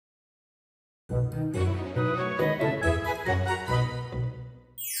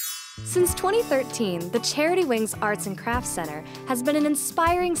Since 2013, the Charity Wings Arts and Crafts Center has been an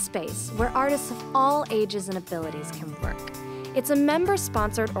inspiring space where artists of all ages and abilities can work. It's a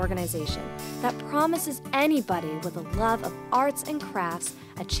member-sponsored organization that promises anybody with a love of arts and crafts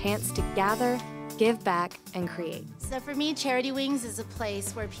a chance to gather, give back, and create. So for me, Charity Wings is a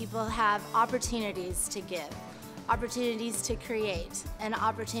place where people have opportunities to give, opportunities to create, and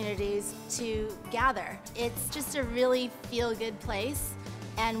opportunities to gather. It's just a really feel-good place,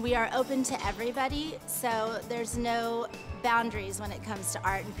 and we are open to everybody, so there's no boundaries when it comes to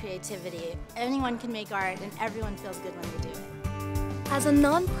art and creativity. Anyone can make art, and everyone feels good when they do it. As a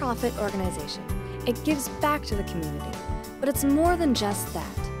nonprofit organization, it gives back to the community, but it's more than just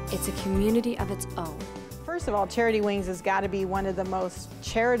that. It's a community of its own. First of all, Charity Wings has got to be one of the most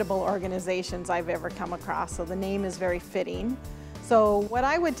charitable organizations I've ever come across, so the name is very fitting. So what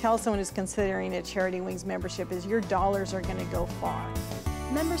I would tell someone who's considering a Charity Wings membership is your dollars are going to go far.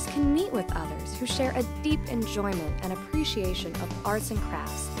 Members can meet with others who share a deep enjoyment and appreciation of arts and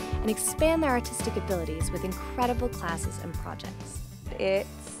crafts and expand their artistic abilities with incredible classes and projects.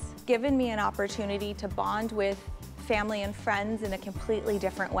 It's given me an opportunity to bond with family and friends in a completely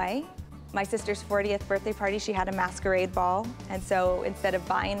different way. My sister's 40th birthday party, she had a masquerade ball, and so instead of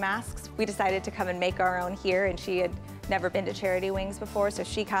buying masks, we decided to come and make our own here, and she had never been to Charity Wings before, so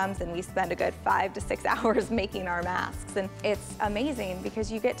she comes and we spend a good 5 to 6 hours making our masks. And it's amazing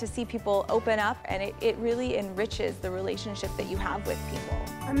because you get to see people open up, and it really enriches the relationship that you have with people.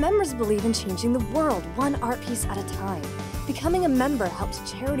 Our members believe in changing the world one art piece at a time. Becoming a member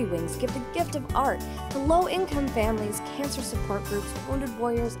helps Charity Wings give the gift of art to low-income families, cancer support groups, wounded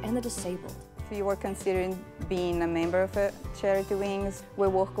warriors, and the disabled. If you are considering being a member of Charity Wings, we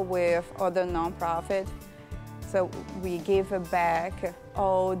work with other nonprofits. So we give back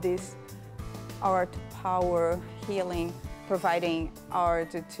all this art, power, healing, providing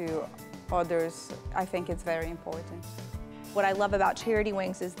art to others. I think it's very important. What I love about Charity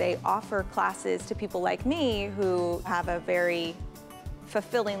Wings is they offer classes to people like me who have a very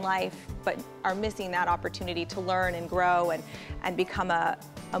fulfilling life but are missing that opportunity to learn and grow and become a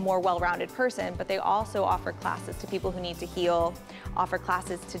more well-rounded person. But they also offer classes to people who need to heal, offer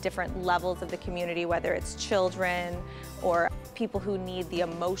classes to different levels of the community, whether it's children or people who need the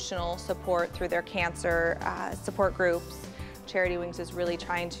emotional support through their cancer support groups. Charity Wings is really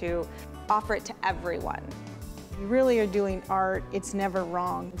trying to offer it to everyone. You really are doing art, it's never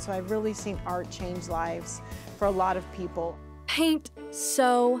wrong. So I've really seen art change lives for a lot of people. Paint,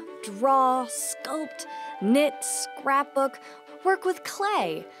 sew, draw, sculpt, knit, scrapbook, work with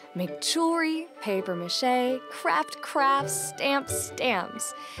clay, make jewelry, paper mache, craft crafts, stamp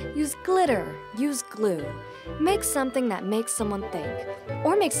stamps. Use glitter, use glue. Make something that makes someone think,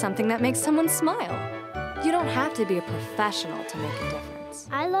 or make something that makes someone smile. You don't have to be a professional to make a difference.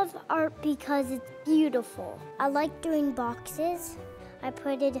 I love art because it's beautiful. I like doing boxes. I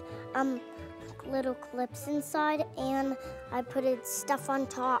put it little clips inside, and I put stuff on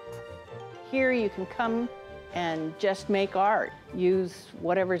top. Here you can come and just make art. Use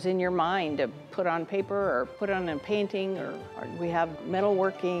whatever's in your mind to put on paper or put on a painting, or we have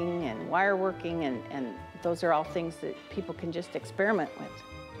metalworking and wire working, and those are all things that people can just experiment with.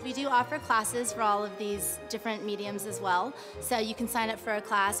 We do offer classes for all of these different mediums as well, so you can sign up for a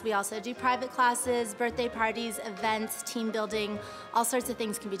class. We also do private classes, birthday parties, events, team building. All sorts of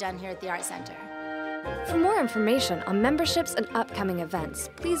things can be done here at the Art Center. For more information on memberships and upcoming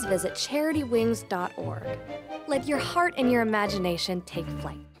events, please visit CharityWings.org. Let your heart and your imagination take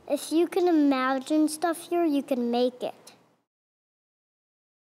flight. If you can imagine stuff here, you can make it.